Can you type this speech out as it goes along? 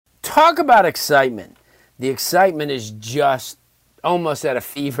talk about excitement. The excitement is just almost at a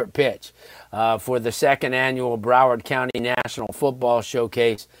fever pitch for the second annual Broward County National Football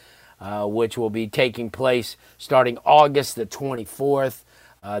Showcase, which will be taking place starting August the 24th,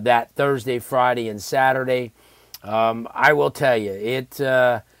 that Thursday, Friday, and Saturday. I will tell you,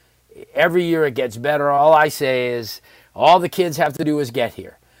 every year it gets better. All I say is all the kids have to do is get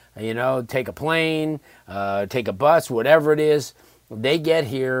here. Take a plane, take a bus, whatever it is. They get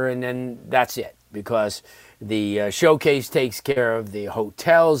here, and then that's it, because the showcase takes care of the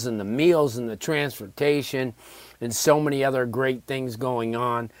hotels and the meals and the transportation and so many other great things going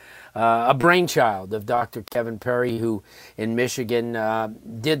on. A brainchild of Dr. Kevin Perry, who in Michigan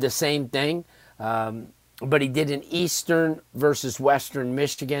did the same thing, but he did in Eastern versus Western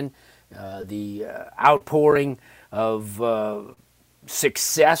Michigan. The outpouring of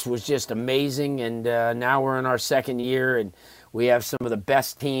success was just amazing, and now we're in our second year, and we have some of the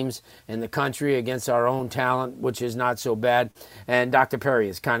best teams in the country against our own talent, which is not so bad. And Dr. Perry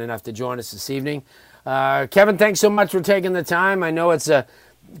is kind enough to join us this evening. Kevin, thanks so much for taking the time. I know it's a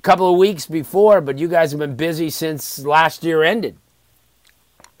couple of weeks before, but you guys have been busy since last year ended.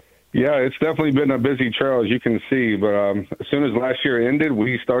 Yeah, it's definitely been a busy trail, as you can see. But as soon as last year ended,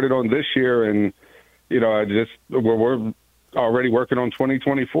 we started on this year, and we're already working on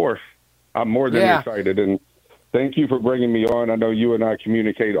 2024. I'm more than excited, and thank you for bringing me on. I know you and I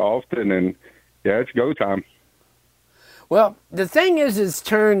communicate often, and it's go time. Well, the thing is, it's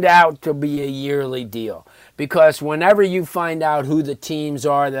turned out to be a yearly deal, because whenever you find out who the teams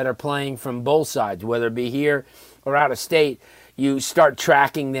are that are playing from both sides, whether it be here or out of state, you start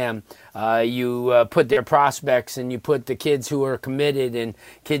tracking them. You put their prospects, and you put the kids who are committed and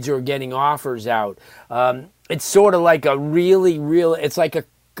kids who are getting offers out. It's sort of like a it's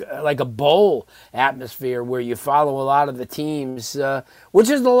like a bowl atmosphere where you follow a lot of the teams, which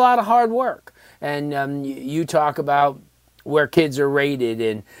is a lot of hard work. And you talk about where kids are rated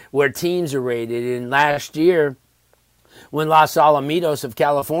and where teams are rated. And last year, when Los Alamitos of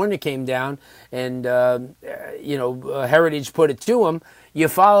California came down and, Heritage put it to them, you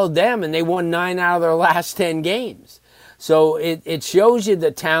followed them, and they won 9 out of their last 10 games. So it shows you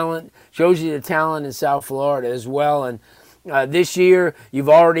the talent, in South Florida as well. And this year,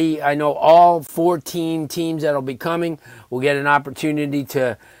 I know all 14 teams that will be coming will get an opportunity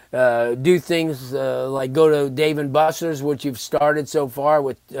to do things like go to Dave & Buster's, which you've started so far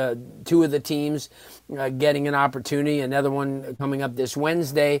with 2 of the teams getting an opportunity, another one coming up this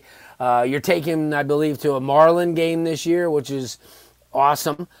Wednesday. You're taking, I believe, to a Marlin game this year, which is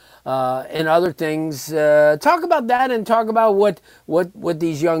awesome. And other things. Talk about that, and talk about what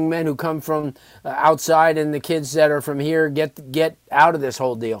these young men who come from outside and the kids that are from here get out of this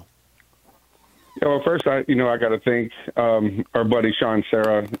whole deal. Yeah, well, first, I got to thank our buddy Sean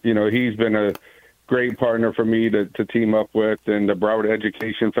Serra. He's been a great partner for me to team up with, and the Broward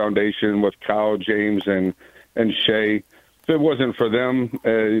Education Foundation with Kyle, James, and Shay. If it wasn't for them,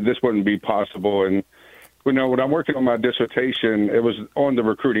 this wouldn't be possible. And when I'm working on my dissertation, it was on the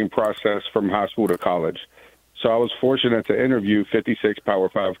recruiting process from high school to college. So I was fortunate to interview 56 Power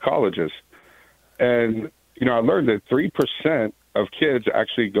 5 colleges. And, I learned that 3% of kids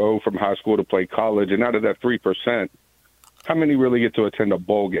actually go from high school to play college. And out of that 3%, how many really get to attend a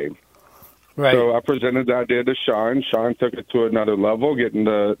bowl game? Right. So I presented the idea to Sean. Sean took it to another level, getting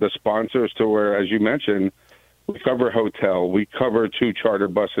the sponsors to where, as you mentioned, we cover hotel. We cover 2 charter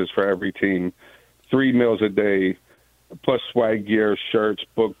buses for every team, 3 meals a day, plus swag gear, shirts,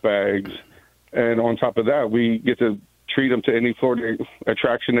 book bags. And on top of that, we get to treat them to any Florida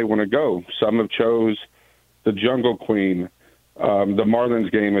attraction they want to go. Some have chose the Jungle Queen, the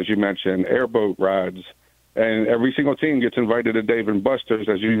Marlins game, as you mentioned, airboat rides. And every single team gets invited to Dave & Buster's.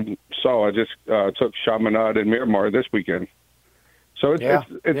 As you saw, I just took Chaminade and Miramar this weekend. So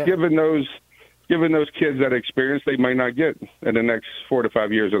it's giving those kids that experience they might not get in the next 4 to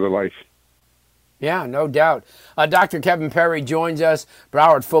 5 years of their life. Yeah, no doubt. Dr. Kevin Perry joins us,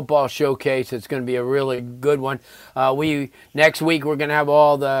 Broward Football Showcase. It's going to be a really good one. Next week, we're going to have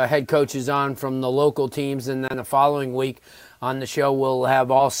all the head coaches on from the local teams, and then the following week on the show, we'll have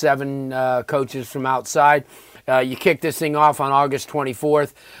all 7 coaches from outside. You kick this thing off on August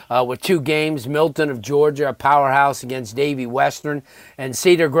 24th with 2 games, Milton of Georgia, a powerhouse, against Davie Western, and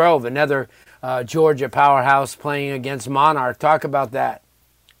Cedar Grove, another Georgia powerhouse, playing against Monarch. Talk about that.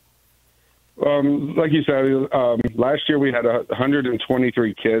 Like you said, last year we had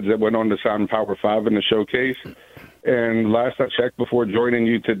 123 kids that went on to sign Power 5 in the showcase. And last I checked before joining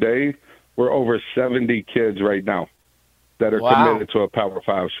you today, we're over 70 kids right now that are committed to a Power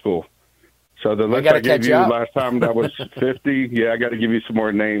 5 school. So the list I gave you last time, that was 50. Yeah, I got to give you some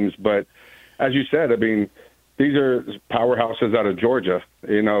more names. But as you said, I mean, these are powerhouses out of Georgia,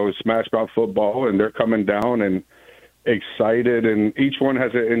 smash mouth football, and they're coming down and excited. And each one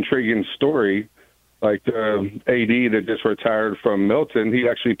has an intriguing story. Like the AD that just retired from Milton, he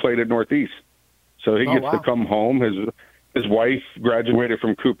actually played at Northeast. So he gets to come home. His wife graduated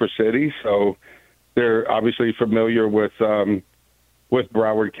from Cooper City, so they're obviously familiar with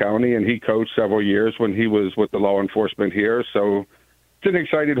Broward County, and he coached several years when he was with the law enforcement here. So it's an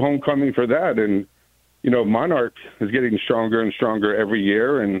exciting homecoming for that. And, Monarch is getting stronger and stronger every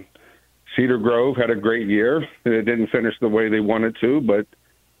year, and Cedar Grove had a great year. And it didn't finish the way they wanted to, but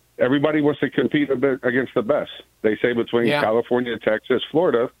everybody wants to compete a bit against the best. They say between California, Texas,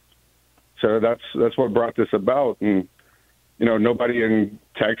 Florida. So that's what brought this about. And, nobody in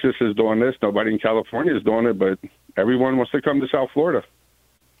Texas is doing this. Nobody in California is doing it, but everyone wants to come to South Florida.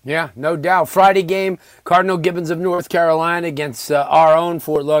 Yeah, no doubt. Friday game, Cardinal Gibbons of North Carolina against our own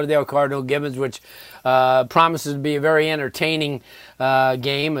Fort Lauderdale Cardinal Gibbons, which promises to be a very entertaining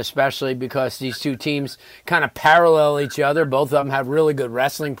game, especially because these two teams kind of parallel each other. Both of them have really good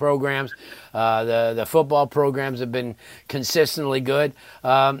wrestling programs. The football programs have been consistently good.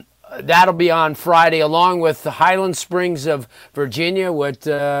 That'll be on Friday, along with the Highland Springs of Virginia, what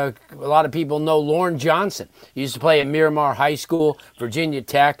a lot of people know, Lorne Johnson. He used to play at Miramar High School, Virginia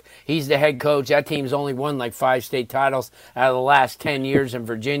Tech. He's the head coach. That team's only won like 5 state titles out of the last 10 years in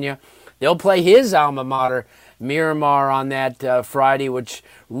Virginia. They'll play his alma mater, Miramar, on that Friday, which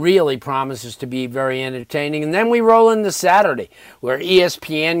really promises to be very entertaining. And then we roll into Saturday, where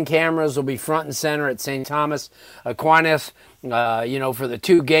ESPN cameras will be front and center at St. Thomas Aquinas, for the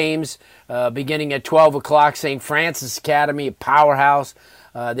 2 games beginning at 12 o'clock. St. Francis Academy, a powerhouse.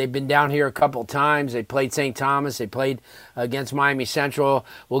 They've been down here a couple times. They played St. Thomas. They played against Miami Central.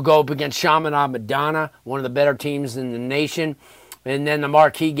 We'll go up against Chaminade Madonna, one of the better teams in the nation. And then the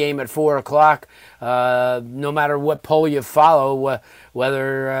marquee game at 4 o'clock. No matter what poll you follow,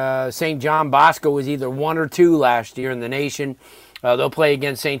 whether St. John Bosco was either 1 or 2 last year in the nation, they'll play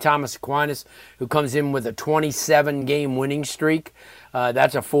against St. Thomas Aquinas, who comes in with a 27-game winning streak.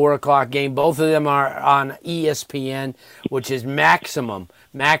 That's a 4 o'clock game. Both of them are on ESPN, which is maximum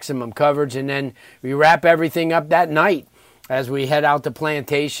coverage. And then we wrap everything up that night as we head out to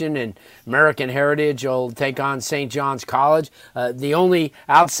Plantation, and American Heritage will take on St. John's College, the only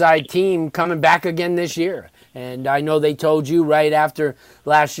outside team coming back again this year. And I know they told you right after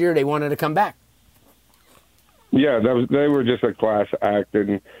last year they wanted to come back. Yeah, they were just a class act,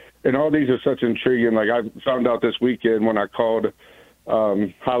 and all these are such intriguing. Like I found out this weekend when I called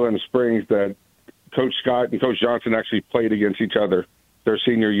Highland Springs that Coach Scott and Coach Johnson actually played against each other their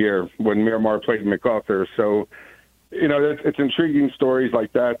senior year when Miramar played MacArthur. So, it's intriguing stories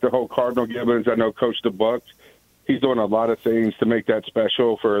like that. The whole Cardinal Gibbons, I know Coach DeBuck, he's doing a lot of things to make that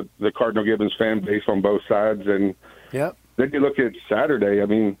special for the Cardinal Gibbons fan base on both sides. And then you look at Saturday, I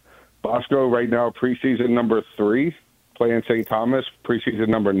mean, Bosco right now, preseason number 3, playing St. Thomas, preseason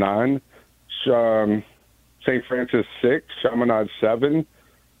number 9. St. Francis 6, Chaminade 7.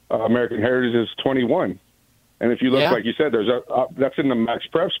 American Heritage is 21. And if you look, like you said, there's that's in the Max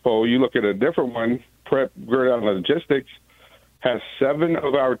Preps poll. You look at a different one, Prep Grid on Logistics has 7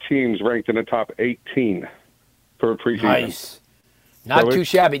 of our teams ranked in the top 18 for preseason. Nice. Not too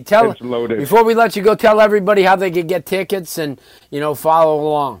shabby. Before we let you go, tell everybody how they can get tickets and, follow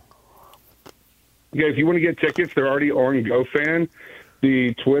along. Yeah, if you want to get tickets, they're already on GoFan.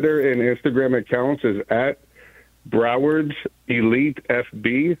 The Twitter and Instagram accounts is at Broward's Elite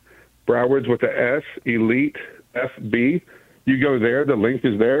FB. Broward's with the S, Elite FB. You go there. The link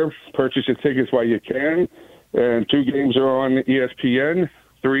is there. Purchase your tickets while you can. And 2 games are on ESPN.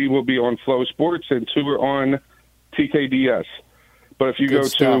 3 will be on Flow Sports, and 2 are on TKDS. But if you go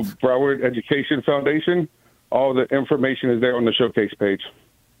to Broward Education Foundation, all the information is there on the showcase page.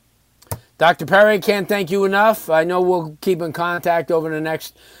 Dr. Perry, can't thank you enough. I know we'll keep in contact over the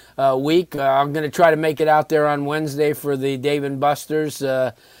next week. I'm going to try to make it out there on Wednesday for the Dave & Buster's.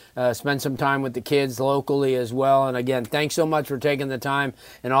 Spend some time with the kids locally as well. And again, thanks so much for taking the time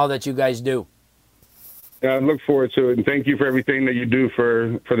and all that you guys do. Yeah, I look forward to it. And thank you for everything that you do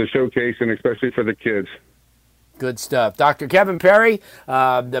for the showcase and especially for the kids. Good stuff. Dr. Kevin Perry,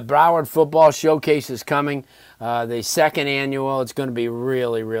 the Broward Football Showcase is coming, the 2nd annual. It's going to be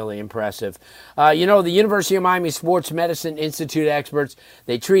really, really impressive. The University of Miami Sports Medicine Institute experts,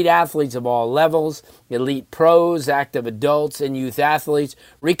 they treat athletes of all levels, elite pros, active adults, and youth athletes.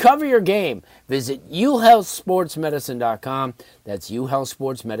 Recover your game. Visit uhealthsportsmedicine.com. That's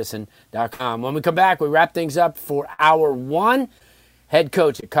uhealthsportsmedicine.com. When we come back, we wrap things up for hour 1. Head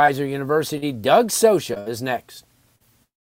coach at Kaiser University, Doug Sosha, is next.